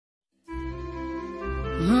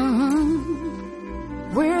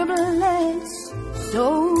We're blessed,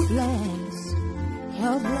 so blessed,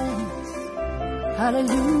 you're blessed.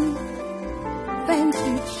 Hallelujah. Thank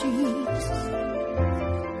you, Jesus.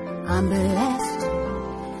 I'm blessed.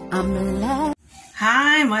 I'm blessed.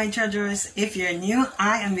 Hi, my treasures. If you're new,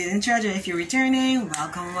 I am Bajan Treasure. If you're returning,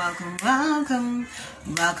 welcome, welcome, welcome.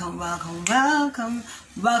 Welcome, welcome, welcome.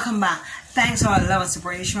 Welcome back. Thanks for all the love and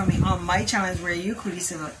support you show me on my challenge where you could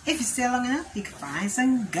listen. If you stay long enough, you can find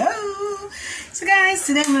some go. So guys,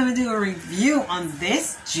 today I'm going to do a review on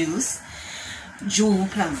this juice, June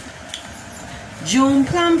plum. June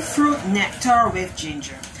plum fruit nectar with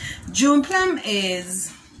ginger. June plum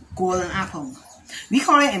is golden apple. We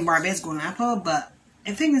call it in Barbados golden apple, but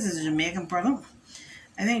I think this is a Jamaican product.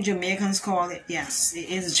 I think Jamaicans call it, yes, it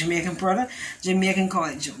is a Jamaican product. Jamaican call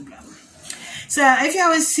it June plum. So if you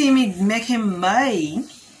always see me making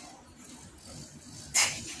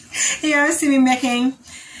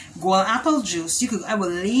golden apple juice, I will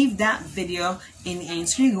leave that video in the end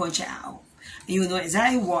so you go and check it out. You know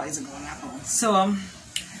exactly what is a golden apple. So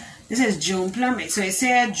this is June plum. So it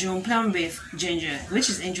said June plum with ginger, which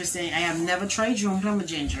is interesting. I have never tried June plum with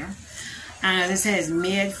ginger. And as it says,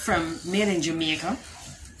 made in Jamaica.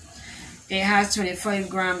 It has 25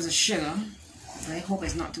 grams of sugar. I hope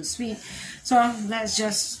it's not too sweet. So let's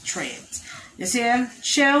just try it. It says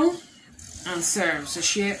chill and serve. So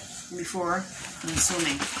shake before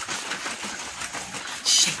consuming.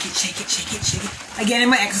 Shake it, shake it, shake it, shake it. Again in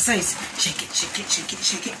my exercise. Shake it, shake it, shake it,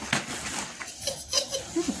 shake it.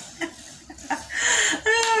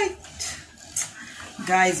 Alright.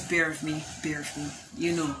 Guys, bear with me,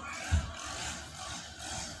 you know.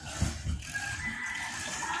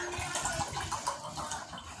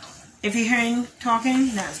 If you're hearing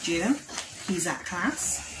talking, that's Jaden. He's at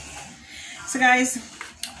class. So guys,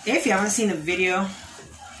 if you haven't seen the video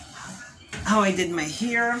how I did my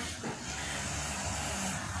hair,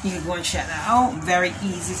 you can go and check that out. Very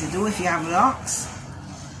easy to do if you have locks.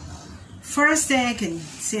 First thing I can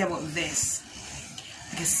say about this,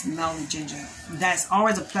 I can smell the ginger. That's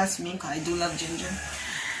always a plus for me because I do love ginger.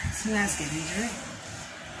 So let's get into it.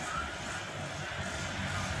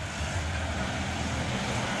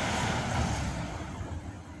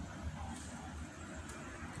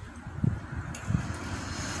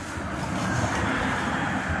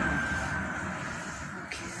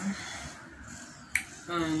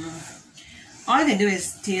 All I can do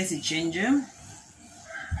is taste the ginger.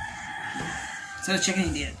 So the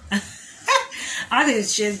chicken did. I can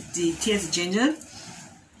just taste the ginger.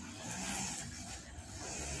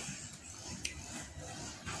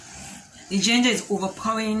 The ginger is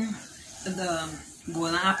overpowering the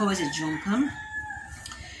golden apple, which is June plum.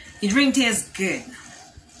 The drink tastes good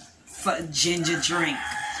for a ginger drink,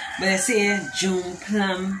 but I say June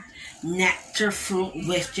plum nectar fruit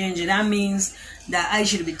with ginger. That means that I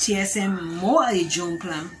should be tasting more of the June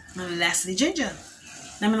plum and less of the ginger.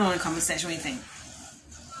 Let me know in the comment section what you think.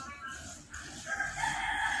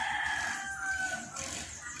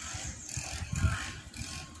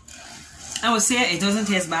 I would say it doesn't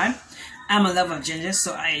taste bad. I'm a lover of ginger,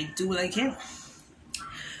 so I do like it.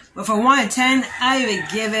 But for 1 to 10, I would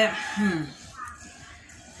give it,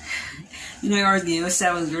 you know, I always give it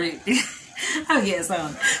 7 great. I'll get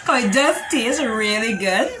some. Because it does taste really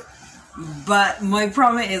good. But my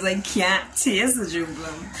problem is I can't taste the June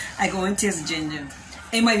plum. I go and taste the ginger.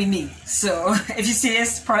 It might be me. So if you see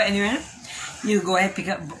this product anywhere, you go ahead and pick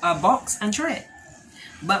up a box and try it.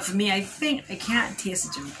 But for me, I think I can't taste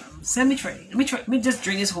the June plum. So let me try it. Let me just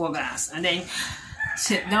drink this whole glass and then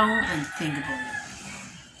sit down and think about it.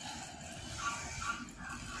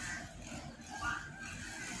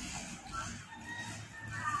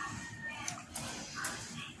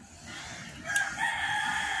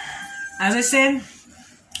 As I said,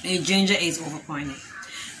 the ginger is overpowering.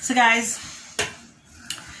 So guys,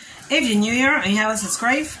 if you're new here and you haven't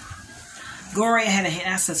subscribed, go right ahead and hit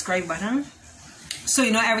that subscribe button so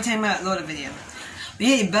you know every time I upload a video. When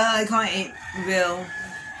you hit the bell icon, it will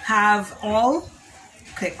have all.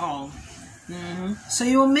 Click all. So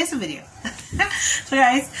you won't miss a video. So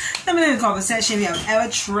guys, let me know in the comment section if you have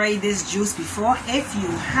ever tried this juice before. If you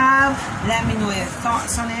have, let me know your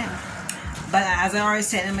thoughts on it. But as I already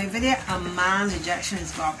said in my video, a man's rejection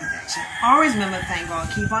is God's protection. Always remember to thank God.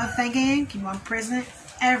 Keep on thanking Him. Keep on praising Him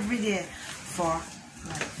every day for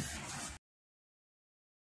life.